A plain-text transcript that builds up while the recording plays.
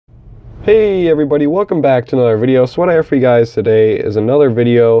Hey everybody, welcome back to another video. So what I have for you guys today is another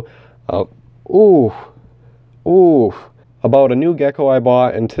video ooh, about a new gecko I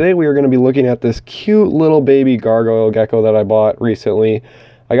bought, and today we are going to be looking at this cute little baby gargoyle gecko that I bought recently.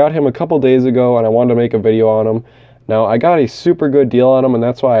 I got him a couple days ago and I wanted to make a video on him. Now I got a super good deal on him, and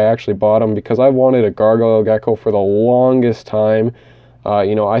that's why I actually bought him, because I've wanted a gargoyle gecko for the longest time.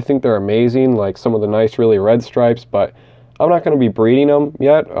 I think they're amazing, like some of the nice really red stripes, but I'm not going to be breeding them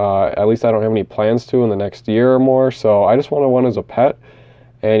yet. At least I don't have any plans to in the next year or more. So I just wanted one as a pet.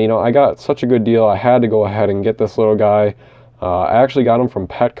 And, I got such a good deal, I had to go ahead and get this little guy. I actually got him from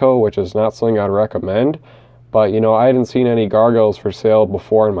Petco, which is not something I'd recommend. But, I hadn't seen any gargoyles for sale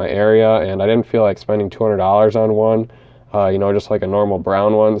before in my area, and I didn't feel like spending $200 on one, just like a normal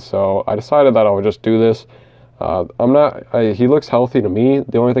brown one. So I decided that I would just do this. He looks healthy to me.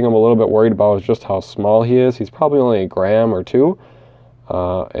 The only thing I'm a little bit worried about is just how small he is. He's probably only a gram or two.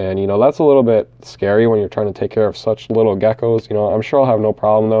 And that's a little bit scary when you're trying to take care of such little geckos. I'm sure I'll have no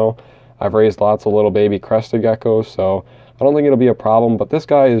problem though. I've raised lots of little baby crested geckos, so I don't think it'll be a problem. But this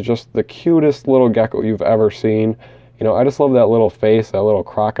guy is just the cutest little gecko you've ever seen. I just love that little face, that little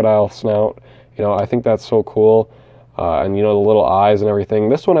crocodile snout. I think that's so cool. And the little eyes and everything.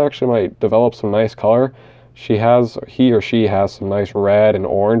 This one actually might develop some nice color. He or she has some nice red and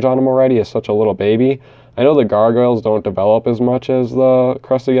orange on him already as such a little baby. I know the gargoyles don't develop as much as the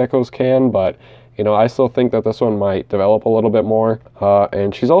crested geckos can, but I still think that this one might develop a little bit more.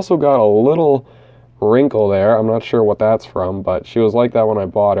 And she's also got a little wrinkle there. I'm not sure what that's from, but she was like that when I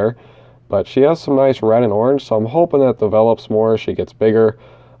bought her. But she has some nice red and orange, so I'm hoping that develops more as she gets bigger.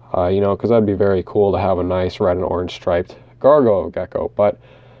 Because that'd be very cool to have a nice red and orange striped gargoyle gecko. But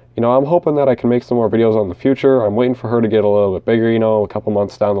I'm hoping that I can make some more videos on the future. I'm waiting for her to get a little bit bigger, a couple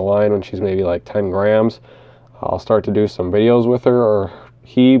months down the line when she's maybe like 10 grams. I'll start to do some videos with her, or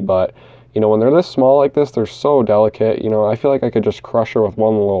he, but, when they're this small like this, they're so delicate. I feel like I could just crush her with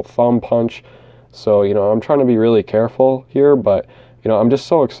one little thumb punch. So, I'm trying to be really careful here, but, I'm just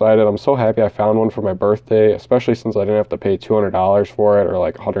so excited. I'm so happy I found one for my birthday, especially since I didn't have to pay $200 for it, or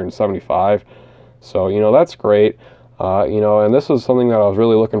like $175. So, that's great. And this is something that I was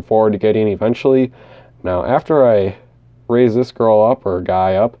really looking forward to getting eventually. Now, after I raise this girl up, or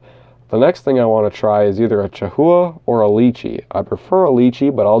guy up, the next thing I want to try is either a Chihuahua or a Lychee. I prefer a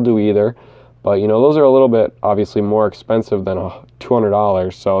Lychee, but I'll do either. But, those are a little bit, obviously, more expensive than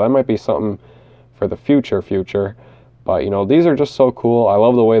 $200, so that might be something for the future. But, these are just so cool. I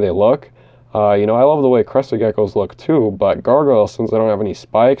love the way they look. I love the way crested geckos look too, but gargoyles, since they don't have any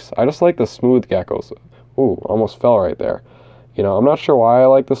spikes, I just like the smooth geckos. Ooh, almost fell right there. I'm not sure why I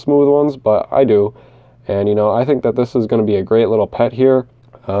like the smooth ones, but I do. And, I think that this is going to be a great little pet here.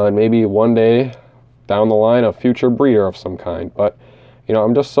 And maybe one day down the line, a future breeder of some kind. But,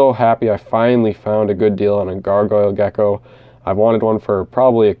 I'm just so happy I finally found a good deal on a gargoyle gecko. I've wanted one for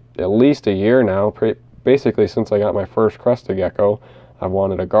probably at least a year now. Basically, since I got my first crested gecko, I've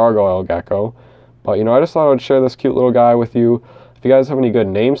wanted a gargoyle gecko. But, I just thought I would share this cute little guy with you. If you guys have any good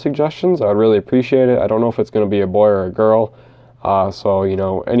name suggestions, I would really appreciate it. I don't know if it's going to be a boy or a girl. So,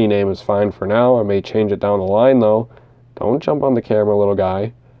 any name is fine for now. I may change it down the line, though. Don't jump on the camera, little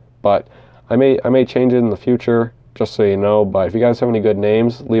guy. But I may change it in the future, just so you know. But if you guys have any good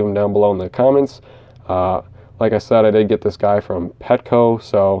names, leave them down below in the comments. Like I said, I did get this guy from Petco,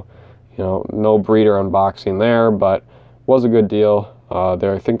 so, no breeder unboxing there, but was a good deal.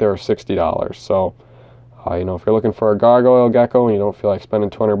 I think they were $60. So, if you're looking for a gargoyle gecko and you don't feel like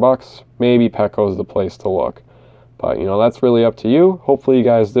spending $200, maybe Petco is the place to look. But, that's really up to you. Hopefully you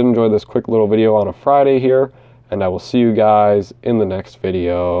guys did enjoy this quick little video on a Friday here, and I will see you guys in the next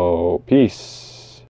video. Peace.